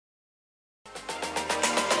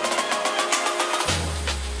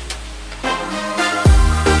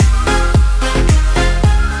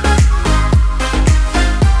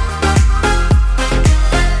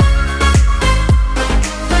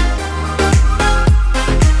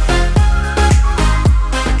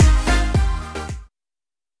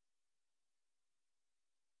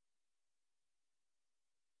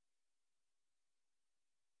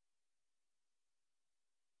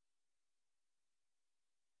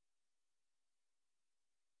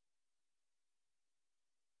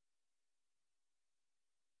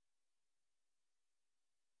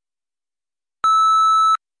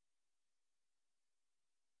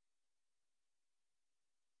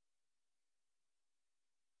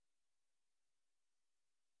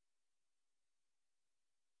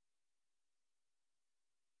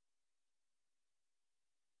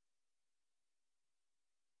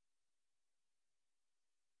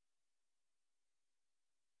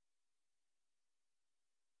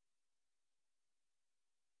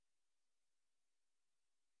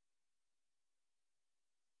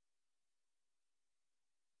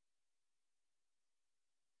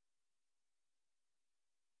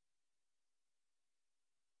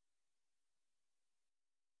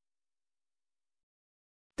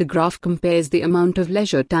The graph compares the amount of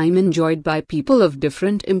leisure time enjoyed by people of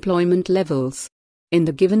different employment levels. In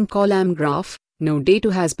the given column graph, no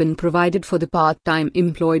data has been provided for the part-time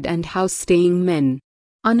employed and house-staying men.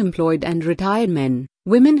 Unemployed and retired men,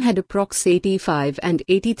 women had approx 85 and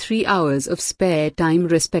 83 hours of spare time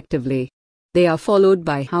respectively. They are followed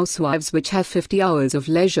by housewives, which have 50 hours of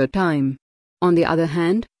leisure time. On the other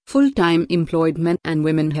hand, full-time employed men and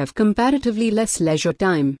women have comparatively less leisure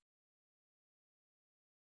time.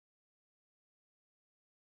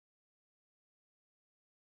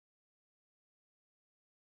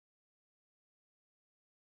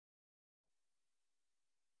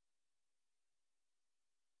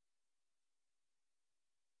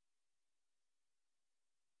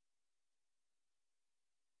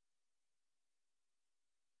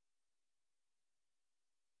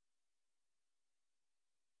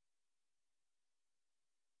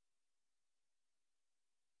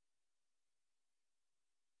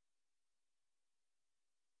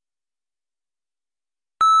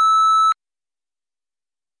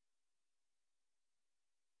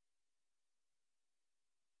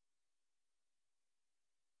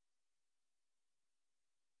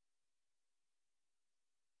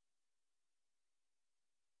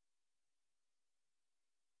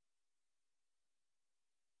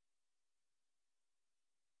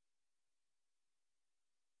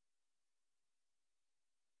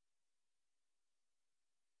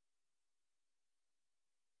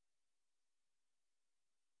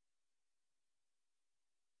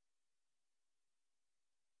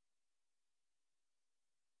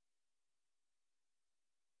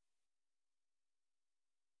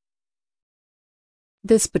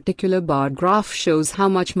 This particular bar graph shows how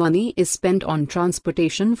much money is spent on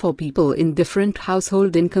transportation for people in different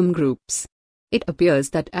household income groups. It appears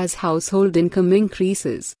that as household income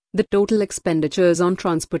increases, the total expenditures on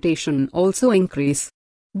transportation also increase.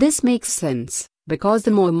 This makes sense, because the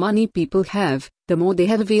more money people have, the more they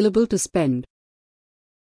have available to spend.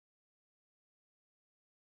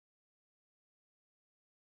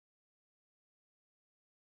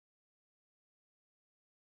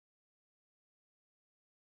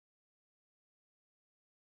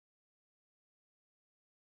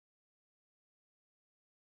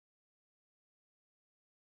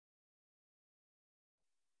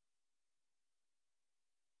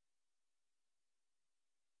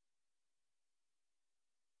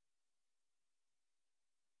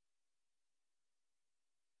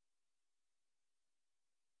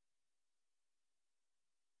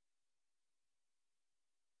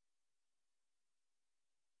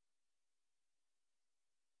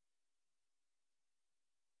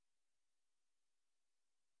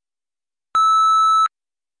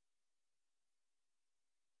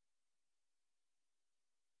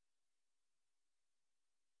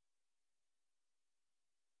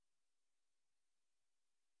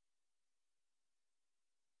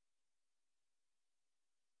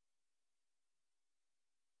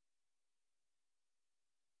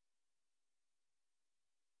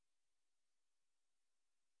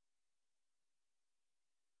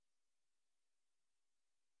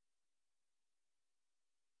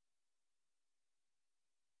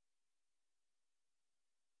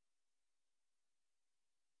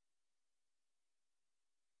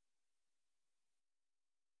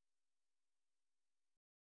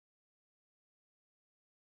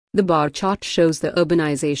 The bar chart shows the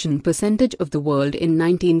urbanization percentage of the world in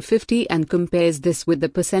 1950 and compares this with the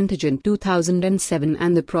percentage in 2007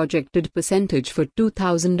 and the projected percentage for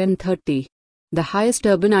 2030. The highest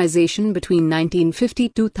urbanization between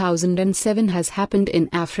 1950-2007 has happened in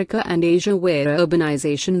Africa and Asia, where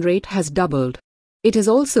urbanization rate has doubled. It is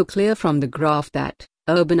also clear from the graph that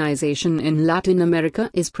urbanization in Latin America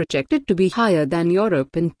is projected to be higher than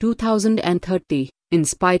Europe in 2030, in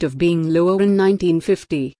spite of being lower in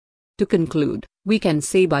 1950. To conclude, we can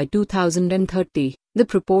say by 2030, the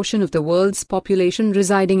proportion of the world's population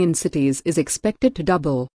residing in cities is expected to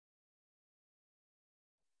double.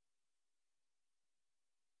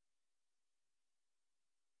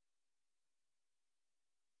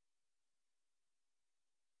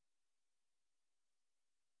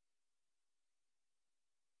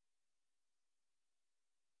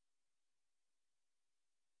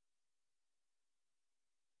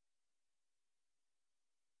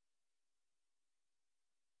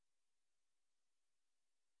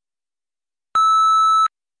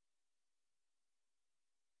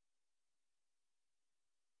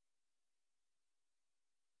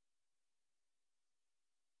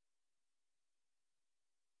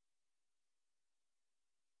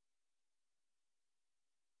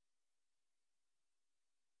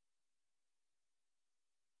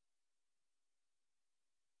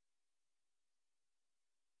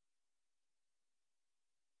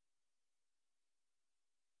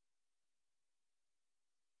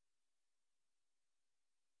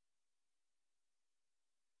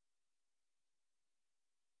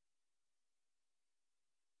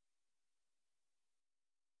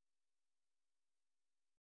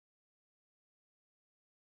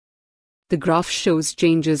 The graph shows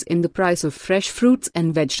changes in the price of fresh fruits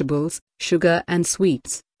and vegetables, sugar and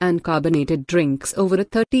sweets, and carbonated drinks over a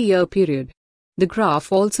 30-year period. The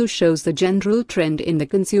graph also shows the general trend in the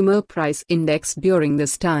Consumer Price Index during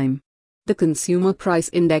this time. The Consumer Price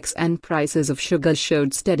Index and prices of sugar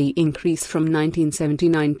showed steady increase from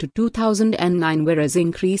 1979 to 2009, whereas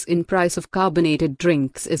increase in price of carbonated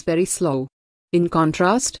drinks is very slow. In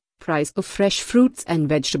contrast, price of fresh fruits and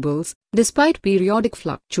vegetables, despite periodic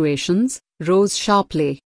fluctuations, rose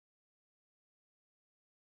sharply.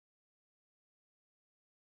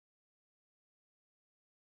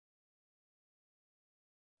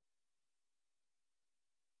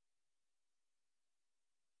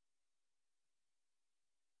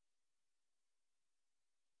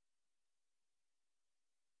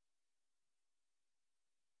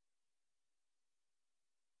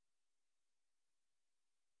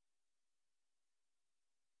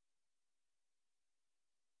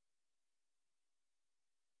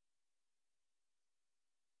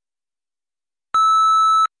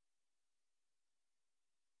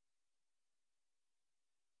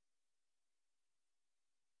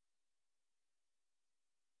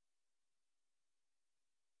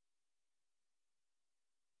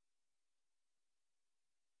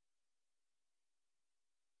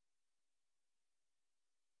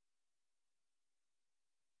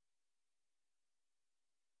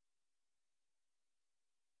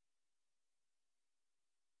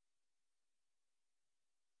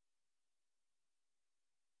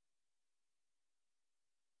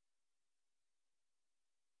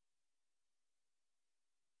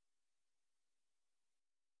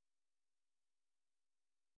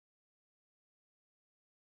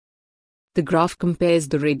 The graph compares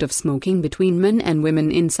the rate of smoking between men and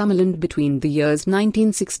women in Summerland between the years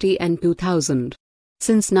 1960 and 2000.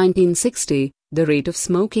 Since 1960, the rate of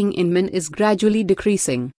smoking in men is gradually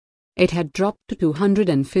decreasing. It had dropped to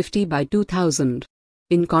 250 by 2000.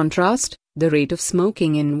 In contrast, the rate of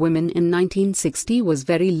smoking in women in 1960 was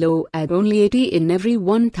very low at only 80 in every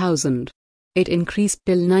 1000. It increased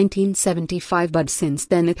till 1975, but since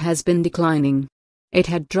then it has been declining. It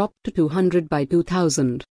had dropped to 200 by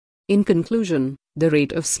 2000. In conclusion, the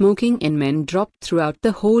rate of smoking in men dropped throughout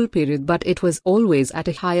the whole period, but it was always at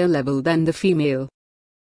a higher level than the female.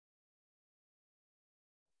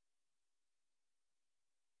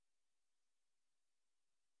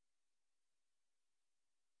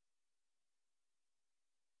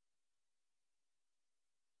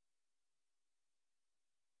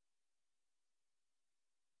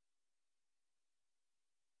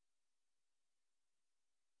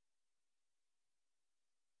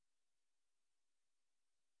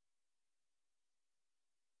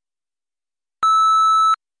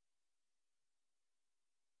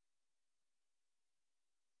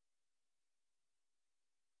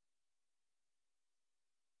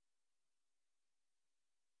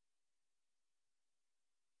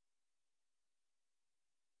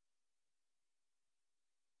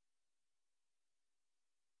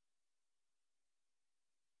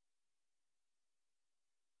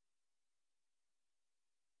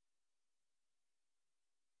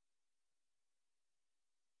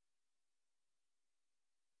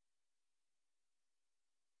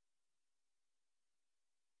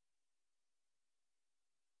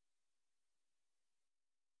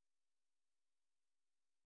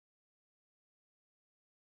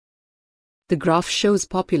 The graph shows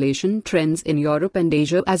population trends in Europe and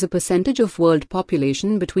Asia as a percentage of world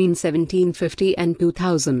population between 1750 and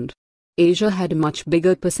 2000. Asia had a much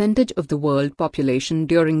bigger percentage of the world population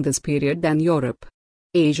during this period than Europe.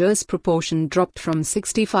 Asia's proportion dropped from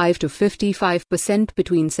 65 to 55%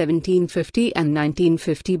 between 1750 and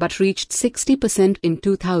 1950 but reached 60% in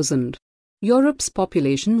 2000. Europe's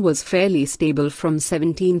population was fairly stable from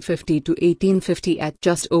 1750 to 1850 at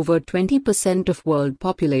just over 20% of world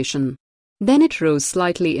population. Then it rose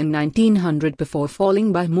slightly in 1900 before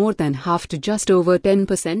falling by more than half to just over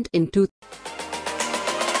 10% in 2000.